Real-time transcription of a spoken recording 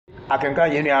akenka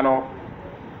yenu no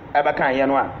ebe kan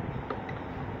yenu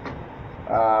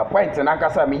a point na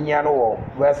kasa minya no wo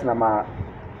verse number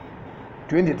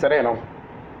 23 no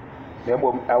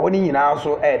demo woni nyina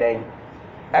so den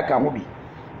aka ho bi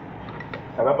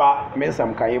ababa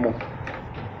mensam kan yemu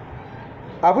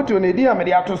afutu ne di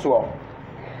amede atoso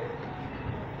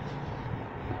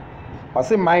I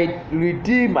say my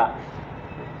redeemer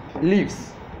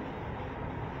lives.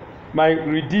 My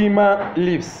redeemer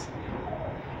lives.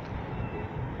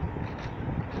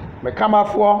 Me kama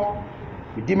for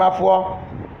redeemer for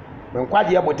me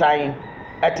kwaje abotan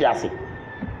etiase.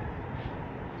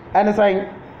 And saying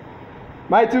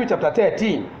Matthew chapter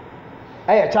 13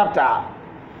 chapter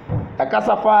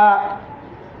akasafa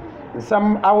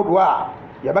some awdwa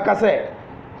yabaka say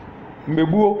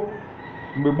mbebuo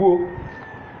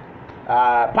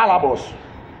parables.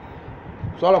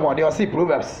 Solomon they see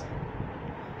proverbs.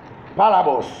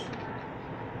 Parables.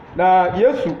 Na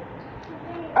Yesu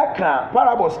aka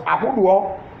parables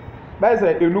ahodo ba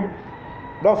say enum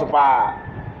doso pa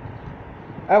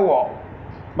ewo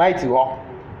mighty ho.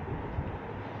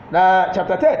 Na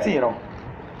chapter 13 no.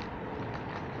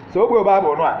 So go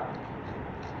Bible no a.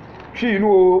 Hwi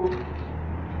no o.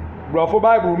 Brofo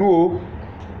Bible no o.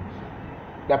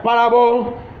 The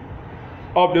parable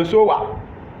of the sower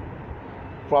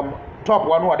from top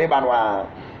one what they ban wa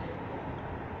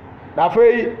na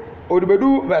fe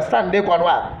odubedu verse 10 dey kon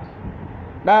wa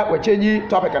na we change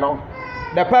topic no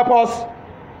the purpose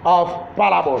of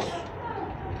parables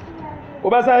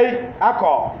obasai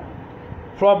akọ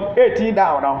from 18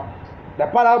 down now the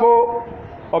parable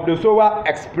of the sower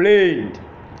explained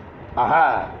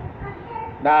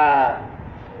na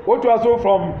what was so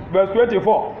from verse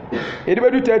 24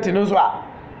 odubedu 30 no so a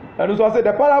and so I said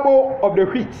the parable of the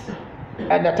wheat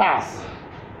and the tares.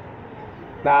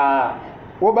 Now,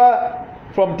 over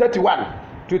from 31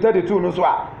 to 32, no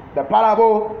so the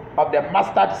parable of the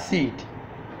mustard seed.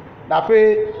 Now,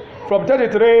 from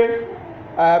 33,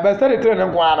 verse 33,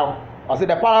 I said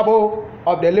the parable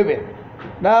of the living.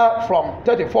 Now, from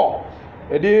 34,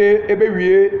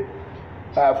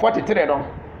 43, no,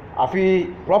 I feel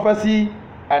prophecy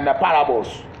and the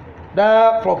parables.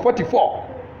 Now, from 44.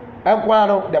 And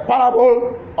the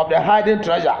parable of the hidden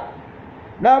treasure.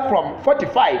 Now from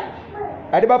 45,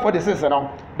 and about 46,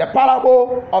 the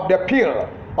parable of the pearl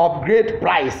of great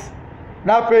price.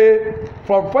 Now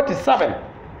from 47,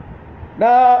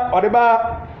 now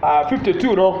about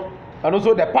 52, no, and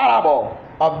also the parable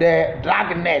of the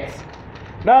drag net.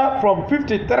 Now from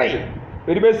 53,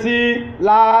 we see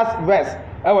last verse,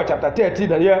 our chapter 13,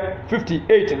 the year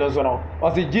 58, and also now,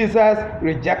 was Jesus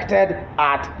rejected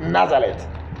at Nazareth.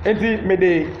 Enti me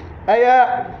de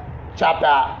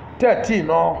chapter 13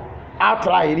 no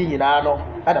outline ni nyina no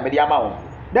na me de ama wo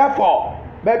therefore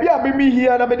baby a mimi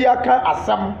here na me de aka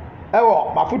asam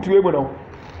ewo mafutu emu no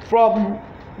from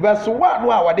verse 1 no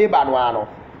a wade ba no ano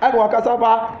and wakasa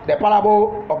fa the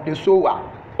parable of the sower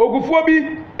ogufuo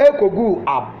bi ekogu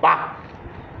aba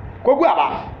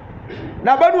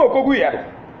na ba no okogu ye no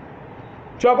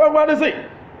chokwa ne sei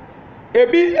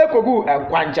ebi ekogu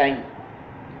enkwanchan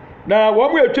na wo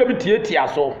mu etwem tietia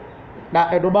so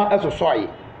na edoma esosoi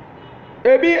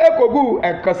ebi ekogu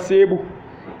enkasebu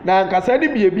na nkasa ni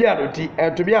biebi anoti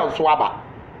entumi anso aba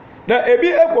na ebi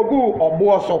ekogu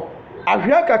obo so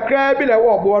ahwe kakra bi na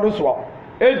wo obo no so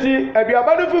enti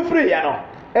aduaba no fifiri ya no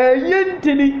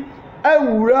eyentini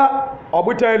awura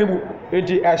obutan ni mu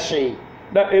enti ehye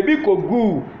na ebi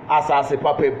kogu asase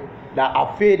papem na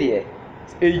afedie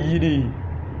eyiri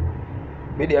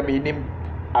media minim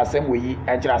asem weyi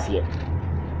enkyerase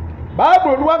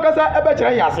Bible no ankasa ebe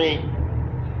kyerɛ yase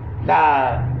na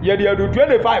yɛde adu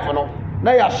 25 no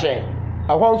na yɛhyɛ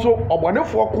ahɔ nso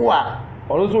ɔbɔnefoɔ ko a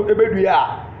ɔno nso ebedua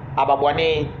a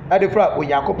ababɔne ade fra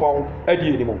Onyankopɔn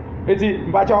adi enimu eti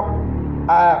mpakyɛ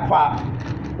fa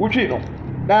wutwi no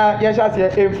na yɛhyɛ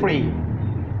ase every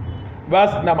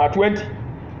verse number 20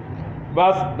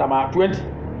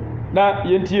 na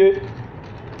yɛntie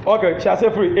okay hyɛ ase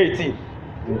free 18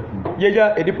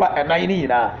 yeja edipa enan ni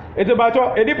nyina eti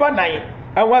bacho edipa 9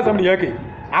 and what some yake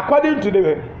according to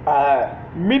the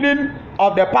meaning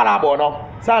of the parable no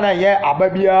sana ye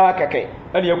ababia keke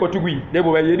and ye kotugui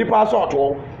debo ye edipa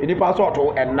soto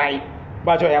enan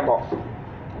bacho yango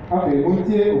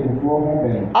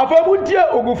afa muntie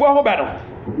ogufuo ho be no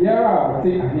biara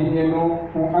oti ahenye no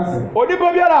ho asem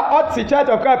odipa biara oti church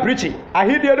of God preaching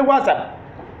ahidie ni ho asem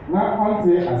na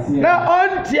onti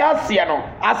asie no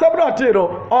asem na oti no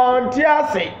onti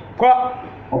ase kwa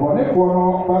obonefo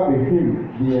no ba behwim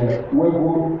de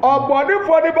wagu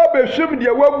obonefo ne ba behwim de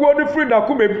wagu no firi na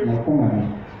kumem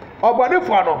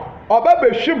obonefo no oba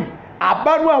behwim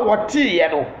aba no a wotie ye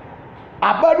no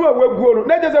aba no a waguo no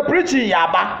na je say preaching ya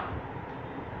aba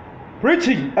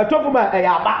preaching etofuma e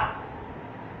ya aba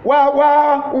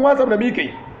wa nwasam na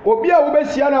mike obi a wo be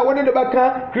hia na woni ne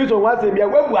baka Kristo nwasam bia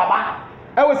wagu aba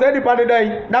e wo say nipa ne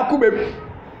dan na kubem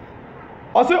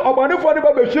ose obonefo ne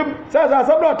ba behwem say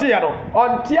asam na ote ya no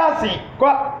onte ase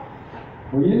kwa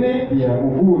oyine dia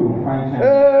oguru kwanchan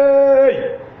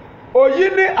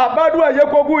oyine abadu a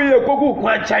yekogu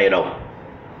kwanchan no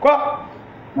kwa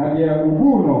na dia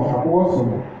oguru no aboso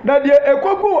na dia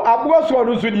ekogu aboso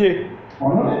no zudie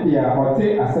ono ne dia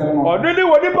ote asem no ono ne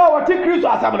woni ba wote Kristo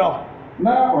asem no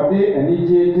na ode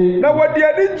anijeje na wodi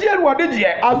anije no wodi je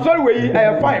asori we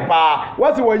fine pa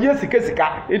wasi wo ye sika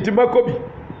intimakobi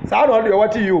saa na ode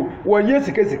wote you wo ye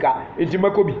sika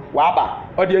intimakobi wa aba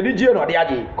ode anije no ode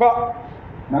age ko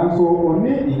nanso oni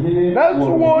ihine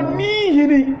nanso oni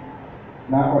hini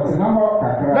na otena ho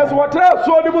kakra nanso wotera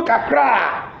so ni mu kakra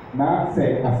na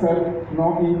se asem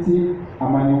no inti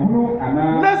amanihunu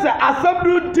ana na se asem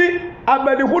du nti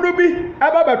amanihunu bi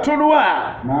eba beto no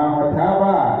a na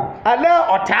otaba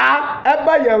ana ota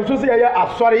eba ye so se ye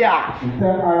asori a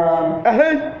ntem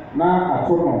ara na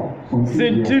atono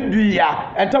sintidua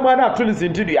entama na atuli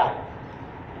sintidua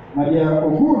na dia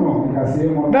oguno nkase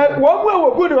mo na wo mu a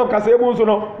oguno nkase mo nso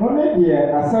no no ne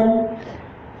dia asem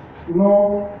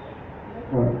no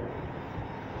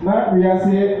na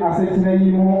wiase asetena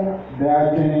yi mu da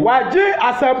adwene waje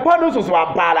asempa no soso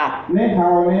ampala ne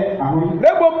hawo ne ahun ne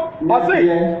bom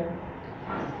ose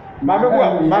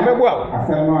mamebua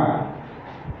asem no a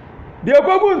de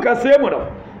ogugo nkase mo no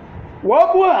wo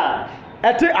bu a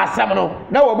ete asem no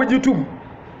na wo bugi tum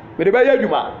me de ba ya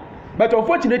adwuma but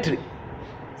unfortunately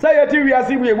say yeti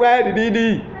wiase mu emu aye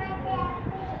didi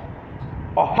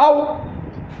how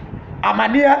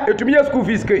amania etumi school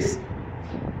fees case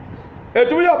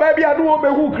etumi yo ba bia no wo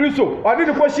mehu Kristo oni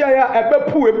ne koshia ya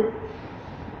ebe puem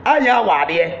anya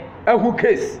wade ehu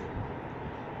case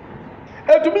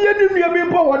etumi ye nua bi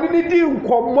mpo woni ne di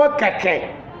nkomo keke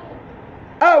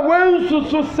a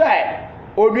wensusu se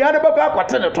onua ne baba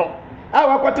akwate ne to a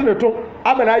wakwate ne to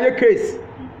amana ye case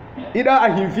either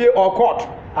ahimfie or court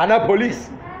ana police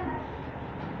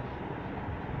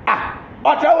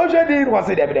ọ̀tá ó ṣe ní wọ́n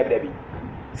sí dẹ̀bìdẹ̀bìdẹ̀bì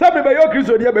sẹ́mi bẹ̀ yóò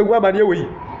Kristo ní ẹgbẹ̀rún àmà ní ẹwẹ̀ yìí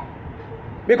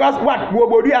because one mo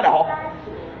gbòdú yàrá họ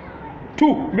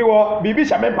two mi wọ bìbí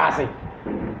ṣàmì paasi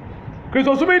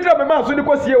Kristo súnmí ní tẹ̀mí máa sún ní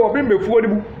kò sí ẹwọ̀ mi mẹ̀fúọ́ ni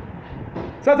mu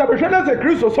sẹ́sẹ̀ bẹ̀ṣẹ́ náà sẹ́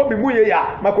Kristo sọ mi mú yẹ yà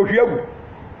má kò fi ẹ̀wù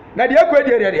na deɛ kɔ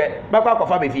deɛ má kɔ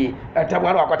akɔfa mi fie ɛtɛm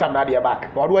wani wakɔtam na adeɛ back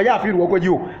ɔdo ɔyɛ afi ni wɔkɔ gyi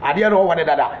o adeɛ no ɔwɔ ne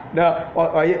dada na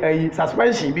ɔyɛ ɛyi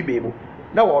suspension bi bɛɛ mu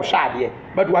na wɔhwɛ adeɛ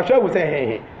but wɔahwɛ mu sɛ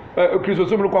hɛhɛ Kristo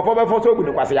sum no kɔfɔ bɛfɔ so gu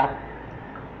ne kwase ya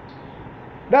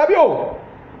dabi o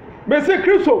mesi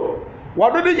Kristo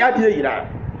wɔdo de yadeɛ yina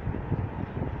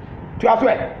tu aso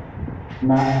ɛ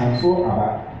na anso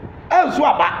aba ɛnso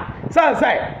aba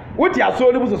sansan wote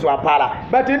aso ne mu soso apara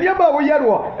but nneɛma a woyɛ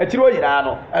no akyire oyina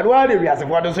no ɛno ara na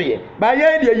wiasefoɔ no so yɛ ba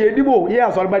yɛn deɛ yɛ nim o yɛ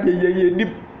asɔre ba deɛ yɛ nim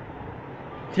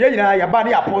tie nyinaa yɛba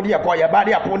ne apɔ ne yɛkɔ yɛba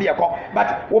ne apɔ ne yɛkɔ but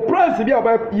wo plans bi a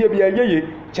wɔbɛ yɛ bi ɛnyɛ yɛ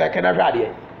kyɛkɛ na hwɛ adeɛ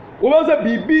wọ́n sọ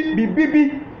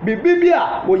bíbí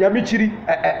a wọ́n yàmi kyiri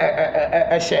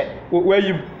ẹ̀hyẹ wọ́n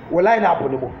ayim wọ́n line up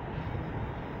ni mu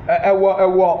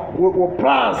wọ́n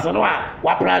plans no a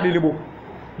wọ́n plan ni mu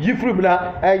yi firi mu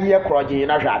na ẹ̀yẹ kọ̀ọ̀gyin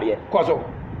na hwɛ adeɛ kọ́ so.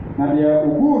 na deɛ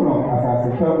ogu no asase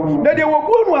pɛ mu no. na deɛ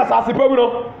wogu no asase pɛ mu no.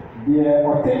 deɛ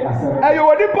ɔte asɛm. ɛyɛ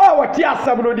wɔ nipa a wɔte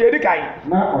asɛm no deɛ edi kan.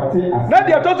 na ɔte asɛm. na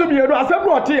deɛ ɛtɔ so mmienu asɛm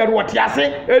no ɔte yɛ no wɔte ase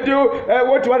edi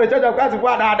wotu wa ne church of Christ fo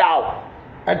adaadaa o.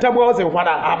 Enta mo se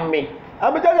hwana amme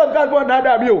ameja yo gas bo na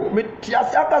da mi o me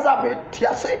tiase akasa me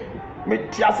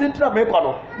tiase ntra me ko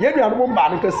no ye nua no mba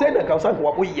no ka se na ka san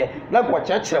ko wo ye na ko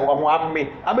cheche wo ho amme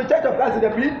ameja yo gas de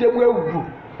bi dem awu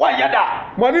wo ye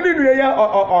da mo ni ni nua ye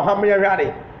oham ye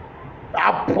hwade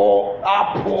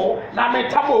apo na me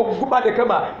tamo guma de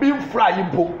kama bi mfra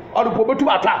yimpo odo po botu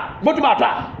ata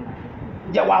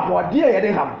ye wa bo de ye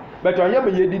de ham but on ye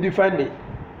me ye di defend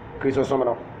Kristo so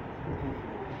no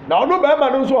na ono ba ma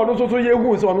no so ono so ye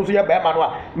hu so ono so ye ba ma no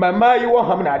a mama yi wo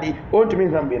ham na ade ontumi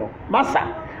ham bi no masa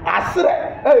asere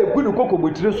egu ni koko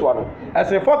botire so no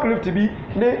ase forklift bi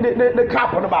ne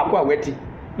cap no ba ko a wati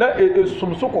na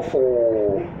esum so kofo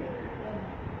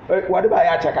wade ba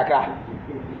ya cha kakra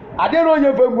ade no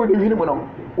ye fangu ni hwini mu no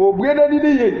obue na ni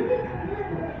ye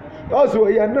oso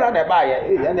ye nra na ba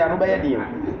ye ye ne anu ba ye di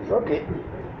okay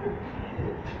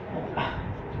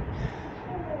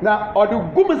na ɔde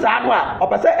gum saa no a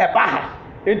ɔpɛ sɛ ɛba ha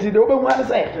enti de wobɛhu ane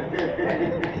sɛ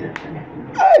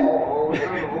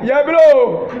yɛbrɛ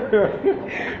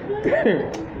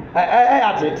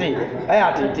ɛyɛ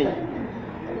atete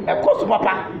ɛkɔ so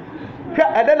papa hwɛ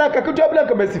ɛdɛ no akaketewa bi na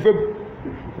nka masi fam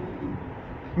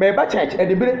me ba church e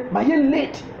de bere ma ye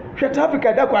late hwe traffic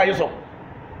da kwa yeso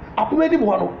apoma di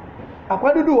mo no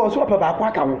akwadudu wo so papa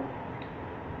akwa ka ho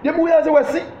de mu ya se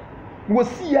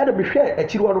wasi ya de behwe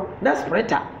akiri wo no na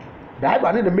sprinter da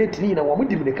ba ne de mate ni na wo mu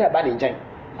di me ka ba ne njan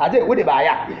ade wo de ba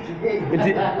ya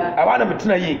nti awa na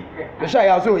metena yi de sha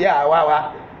ya so ya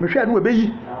wa me hwe no be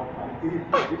yi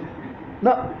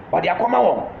na wa de akoma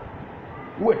wo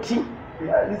wo ti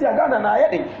nti agana na ya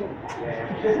de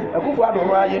akufu ado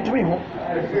no aye ntumi ho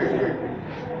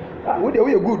wo de wo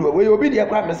ye good wo ye obi de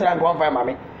akwa mesra ngo mfa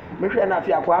mame me hwe na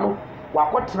afi akwa no wa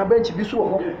kwotena bench bi so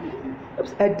wo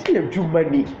adi adwuma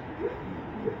ni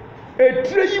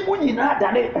etire yi mu nyina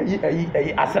da ne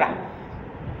ayi asra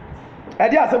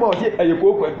adi asema o se ayi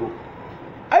kokwa do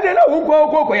ade na wo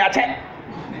kokwa ya che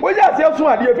wo ja se so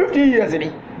ade 15 years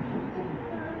ni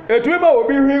etumi ma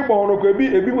obi hwi gbon no ko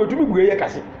ebi motumi guye ye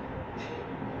kase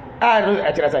no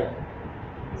akira sai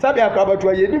sabi akabatu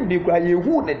aye nim di kura ye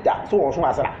hu ne da so wo so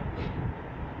asra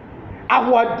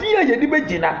ahwadi ye di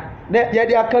begina na ye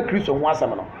di aka Kristo ho asem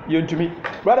no ye ntumi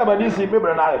brother manisi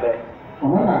mebre na ade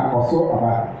ono na oso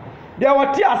aba de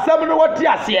wati asem no wati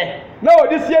ase na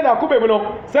odi sie na kubem no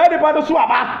sai de pa do so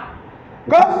aba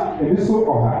ko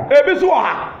ebi so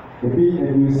oha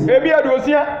ebi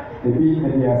adosia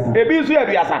ebi so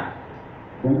aduasa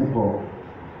 24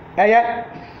 eye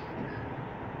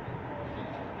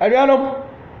ariano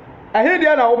ahe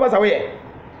dia na wo pasa we ye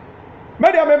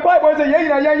media me pai boy say ye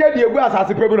nyina ye de egu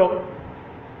asase pebu no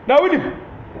na wudi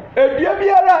edua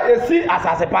biara esi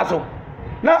asase paso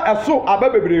na eso aba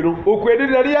bebre no okuedi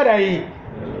de de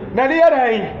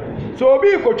yadan so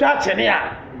obi kotwa chene a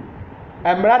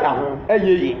emra da ho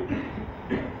eyeyi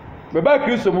me ba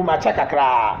Kristo mu ma cha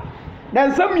kakra na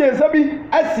nsam yensa bi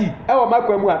asi e wo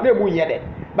makwa mu a na emu nye de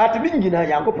but bi nyina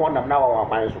Yankopon nam na wa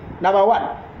kwan so number 1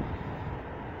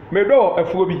 medo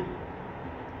afuo bi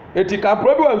eti ka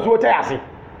probi wa nsuo tai ase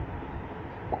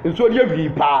nsuo die wi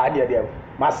pa de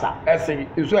masa ese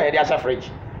nsuo ye de asha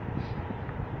fridge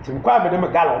tim kwa me dem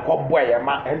gallon ko boy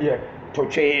ma ende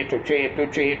totwe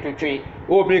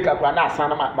o be ka kwa na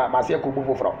asana ma se ko bu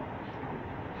foforo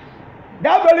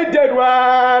that very day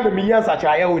one me yan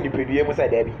sacha ya oni pedue mu say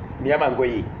da bi me ma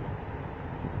ngoyi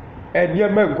eni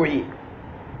ma ngoyi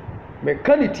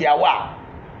mechanic awa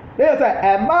na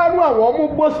say e ma no a wo mo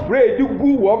bo spray di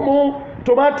gu wo mo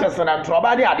tomatoes na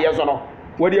ntroba ne ade so no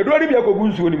wo de edo ni bi akogu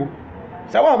nsuo ni mu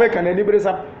say wo make na ni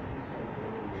bresa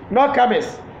no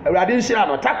chemist awurade nhira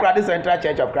no TARKWA the Central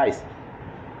Church of Christ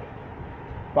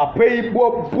papa yi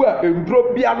bo bua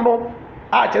endro bia no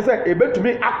a che say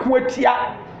ebetumi ako atia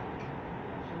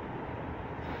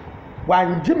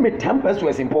wanje me 10%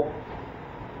 was simple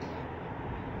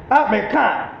a me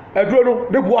ka edro no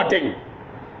de bo oden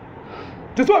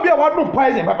ti so bia wa no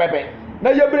poison pepepe na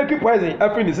ye break poison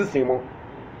afi ni system mo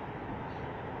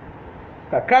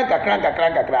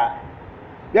kakra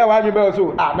ya wa nyi be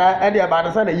so na ende ba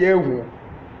na sa na ye hu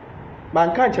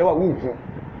man kan che wa wu hu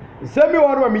semi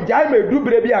wo no mi jai me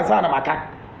dubere bi ansa na maka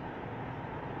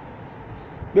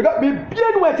because bi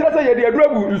bia no wa kire say ye de aduro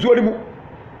agu nsuo ni mu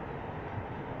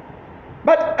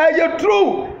but you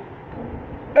true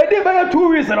edi ba 2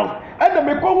 weeks no and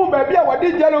me ko hu ba bia wa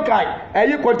de jelo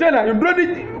kai container ndro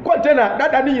di container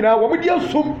dada ni nyina wo mo di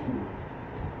asum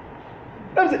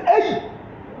dem say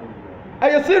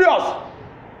are serious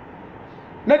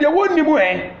na de wonni mu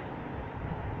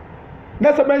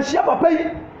na se menhia papa yi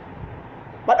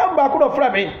madam ba ko do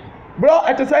fra me bro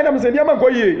etesai na me se niam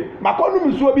nkoyie makonu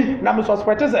msuo bi na me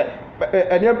suspect se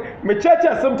eniam me church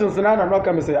symptoms na no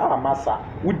ka me se masa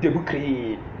wude bu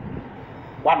kri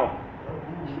wano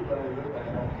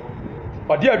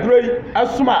odi aduro yi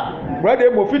asuma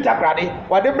brother mo fita krade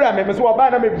wade bra me se oba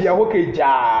na me bia ho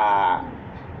keja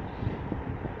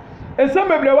ensem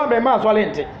bebre wa me ma so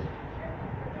lente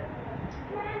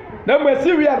na mo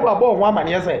si wi ado abo ho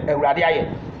amane se awurade aye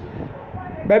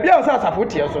ba bia o sa asafo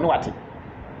tie so no wate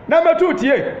na metu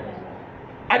tie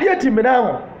ade atimi na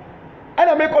ho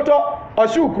ana me koto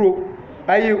osukuro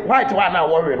ayi white one na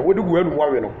wo we no wodi gu anu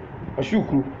wo we no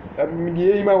osukuro mi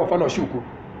yi ma wo fa no osukuro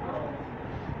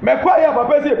me kwa ya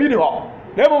papa se bi ni ho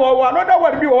na mo wo another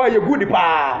one bi wo ye good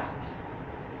pa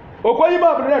okoyi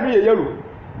ma bi na du ye yellow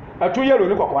atu yellow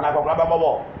ni kokko na kokko ba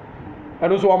bobo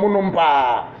eno so wo no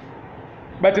mpa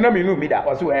but na me no mi da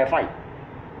o so e fine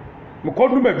mo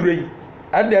kodu madure yi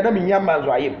ande na me nyama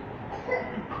nzo ayem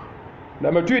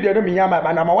na matu de na me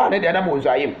nyama na ma wa ne de na mo nzo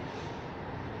ayem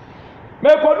me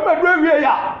kodu madure wie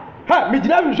ya ha me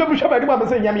gina hwehwe mu hwaba ni ma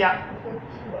se nyamia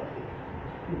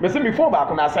me se mi fo ba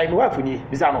ko na asai no wa funi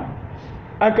bisa no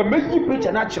anka me yi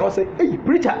preacher na kiro se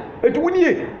preacher etu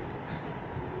woni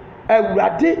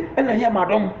awurade na ye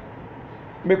madom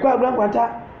me kwa abran kwanta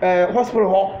hospital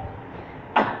ho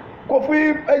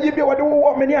kofi ayi bi wode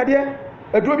wo me ne ade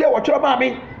aduro bi a wo choro ma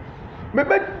me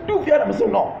be du fia na so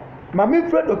no ma me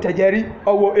friend Dr. Jerry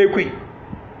owo ekwi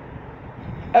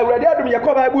awurade adum ye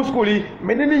ko Bible school yi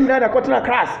me ne nyina na kotena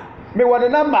class me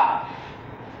won number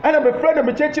ana me friend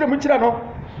me chechire mu chira no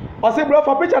o say bro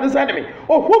for picture send me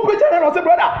oh who picture na o say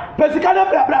brother pesika na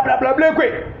bla bla bla bla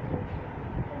ekwi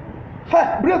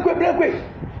ha brekwe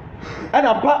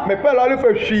ana pa me pe lole fa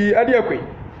hwi ade ekwi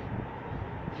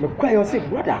me kwa yo say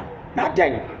brother na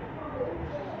dan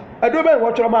ado be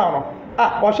wo choro ma no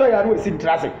wo sho ya no esi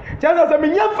ntrase chances say me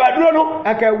nya fa duro no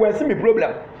aka we see me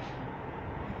problem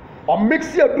o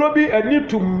mix ya duro bi ani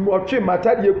tum o twe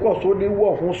mata de ko so de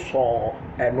wo ho so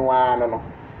eno ano no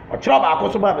o choro ba ko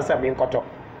so ba be say me nkoto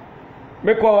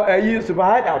me ko ayi super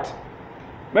hideout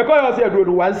me ko yo say duro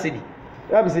no 1 cedi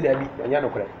ya be say da bi anya no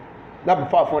kore na be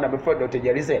fa phone na be for Dr.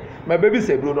 Jerry say my baby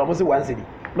say duro no mo say 1 cedi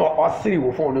no o siri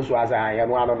wo phone no so as anya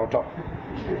no ano no to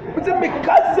but me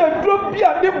ka say duro bi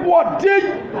a de body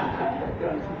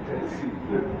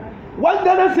 1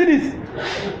 Ghana cedis.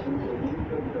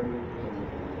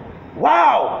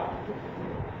 Wow.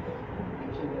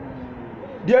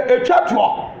 The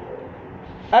chatwa.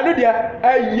 And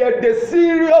the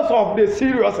serious of the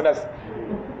seriousness.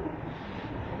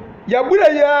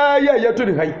 Yabuda ya to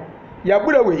the high.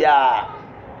 Yabuda we ya.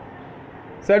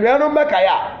 Sabiano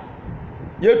Makaya.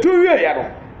 Ye 2 years ya no.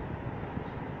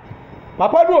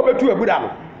 Papa do obetu abuda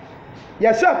no.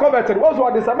 Ya share converted was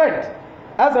what the cement.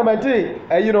 As a maintain,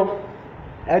 you know,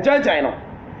 a China.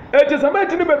 It is a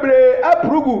maintain bebre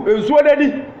aprugu ensuo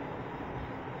dadi.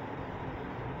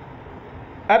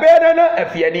 Abedana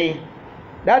afiani.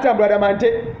 That time brother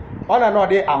Mante on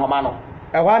another ahoma no.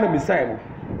 E hwa na misai mu.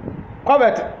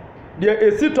 Convert the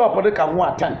a sit up the kan ho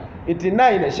atan. It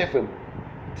 9 na chefem.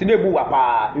 Tinebu wa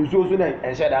pa ensuo so na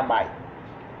enhye da mai.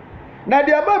 Na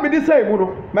de aba bi di sai mu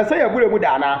no, mesai abure mu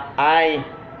da na. Ai.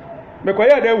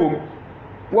 Mekoya da wom.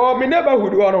 Wo me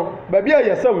neighborhood no ba bia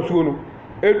ya sam suo no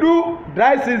edu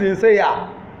dry season say ya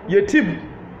yetim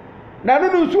na no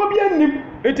nsuo bia nim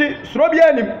eti suro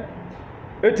bia nim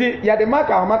eti ya de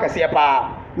maka ho maka se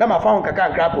pa na ma fa ho kaka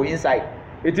nkra ko inside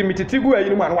eti mititigu ayi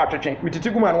mu anu atwetwen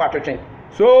mititigu mu anu atwetwen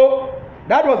so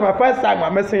that was my first time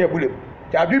I'm messing abule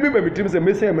ya bi ba mitim se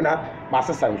messing mu na ma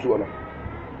sesa nsuo no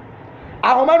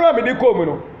ahoma no me de ko mu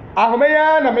no ahoma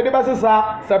ya na me de ba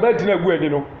sesa sabati na gu ani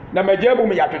no na majebu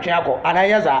me yatwetwen akọ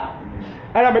ananyeza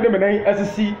ana me de me nan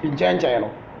asisi nchenchen no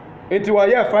enti wo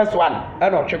ye first one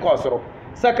ana otwe kosoro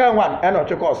second one ana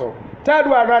otwe kosoro third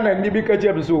one na ndi bi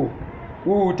kaje biso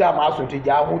wu ta ma so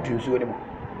tija hutu nsuo ni mo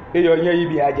e yo nya yi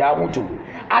bi aja hutu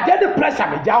ade the pressure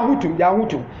me ja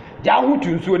hutu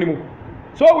nsuo ni mo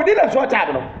so within a short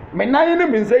time no me nan ni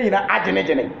me nse yi na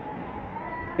agenegene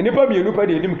enipa mienu pa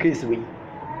de enim case we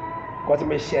cause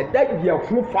me share that ye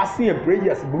hu fasting and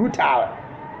prayers brutal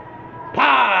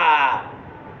pa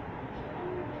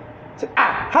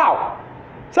how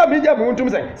so me ja mu ntum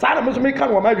say sa na me so me kan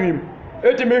wo ma dwim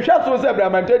eti me hwa so say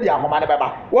bramante di ahoma ne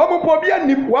beba wo mo po bia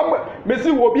nim wo me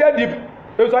si wo bia dip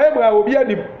eso aye mu a wo bia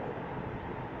nim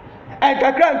en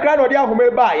kakra nkra no di ahoma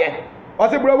ba ye o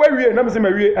se bro wawie na me se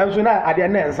mawie enso na ade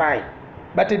na ensan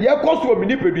but de ekoso mi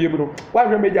ni pedue mu no wa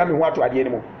hwe me ja me ho ato ade ni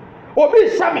mu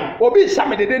obi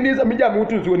shame de ni se me ja me ho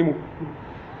tu so ni mu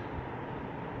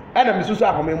ana me susu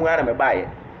ahoma mu ana me ba ye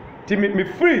ti me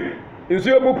free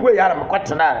nsuo mu pu ya na me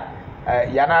kwatena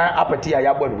ya na apati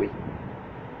ya bon we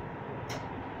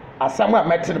asamu a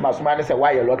metin masuma ne se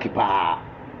why you lucky pa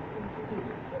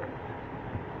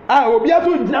obi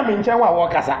aso gina me nchen wa wo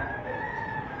kasa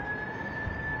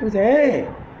o se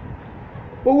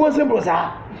owo se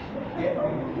brosa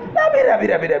dabi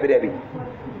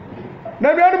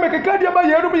na me anu me keka dia ba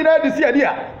ye nu mi na de si ade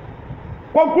a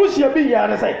conclusion bi ya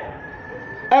na sai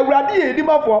awurade ye di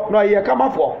mafo na ye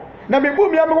kamafo na me bu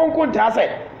mi amonko nta sai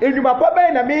enwuma pa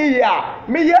ben na me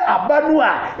ye abanu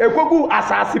a ekogu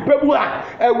asase pebu a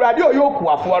awurade oyoku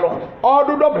afo lo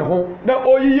ododo me ho na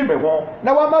oyiyi me ho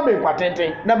na wa ma me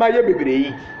kwatenten na ma ye bebere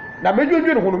yi na me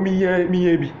dwodwo ne ho no mi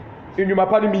ye bi enwuma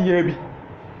pa no mi ye bi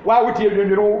wa wuti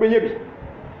edwodwo no wo benye bi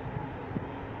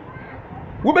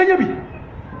wo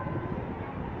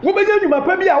benye enwuma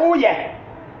pa bi a wo ye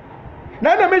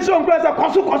na me so nkra sa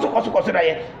koso na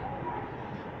ye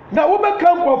na wo be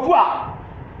kan kwofo a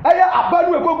aya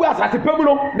abanu ekogu asase pemu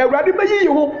no na awurade bayi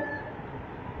ho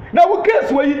na wo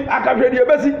case we akahwede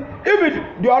ebesi even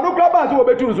the onu klaba so wo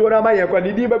betu nso na ma ye kwa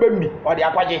ni din baba mi o de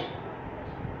akwaje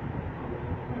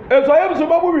ezo yem so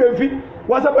babu wiemfi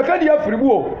wasa beka dia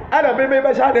firibu o ana bebe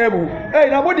be sha na ebu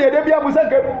na mo de bia musa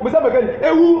beka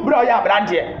ewu bra ya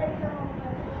brande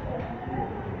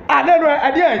aneno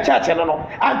ade a church no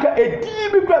anka edi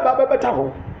bi kura ba beta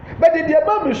ho but the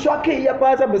aba me shock ya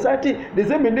pa sa besati the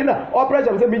same me na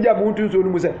operation say me ja mu ntu so no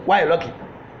mu say why lucky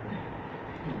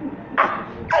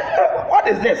what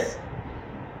is this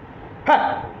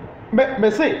ha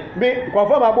me say me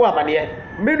confirm abo amane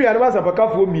me nua no wasa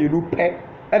pakafuo mienu pe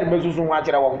ene me susu ho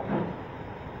akere won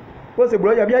wo se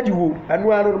bro ya bi ajiwo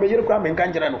anu anu me yere kwa me nka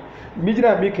ngire no mi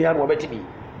gina me kan ya no obetimi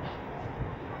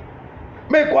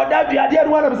me ko da bi ade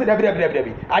anu anu me say da bi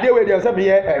ade we dey say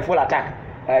me full attack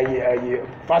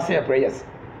fasting and prayers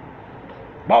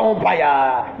ba on pa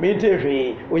ya me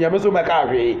ntewe onyame so maka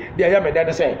hwe de ya me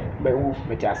de say me wu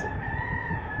me tiase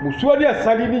musuo de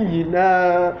asali ni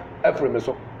nyina afre me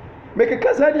so me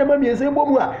keka sa de ma me ese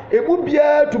bomu a ebu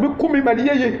bia to be kumi ma de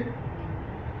yeye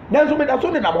nanso me da so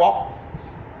ne na mo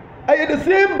aye the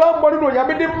same bambo no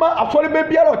onyame de ma afore be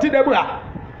bia ro ti da mu a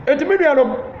enti me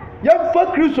nuanom ya fa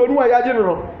kristo nu a ya je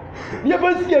no ye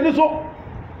fa sie ni so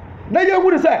na ye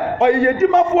hu ni say oye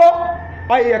dimafo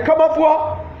oye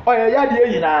kamafo oye ya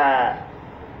de yina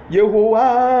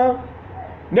Yehowa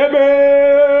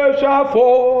nebe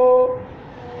shafo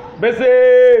bese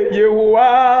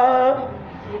Yehowa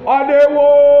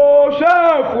adewo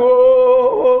shafo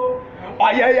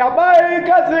oye ya bai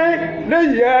kasi ne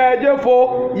ye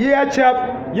jefo ye chep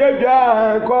ye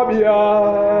bia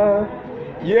kobia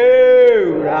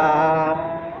yera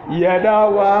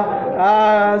yedawa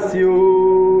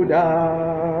asioda.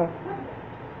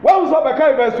 What was up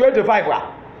verse 25 wa?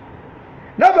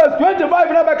 Na verse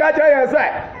 25 na beka tell you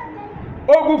say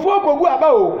ogufo kogu aba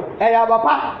o eya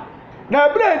papa na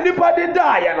bre nipa de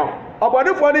die no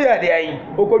obonefo ne ye de yin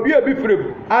okodua bi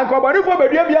frem anka obonefo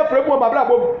bedua bi afrem mo mabra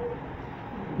bom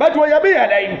but wo ye bi ye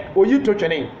de yin oyi to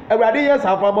twene awurade yes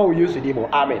afa ma o yesu di mo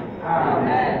amen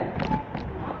amen.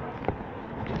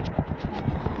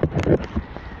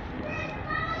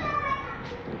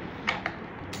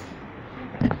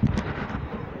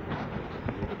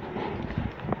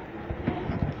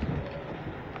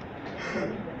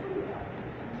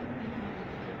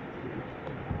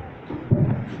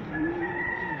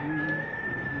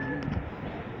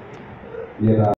 Yeah.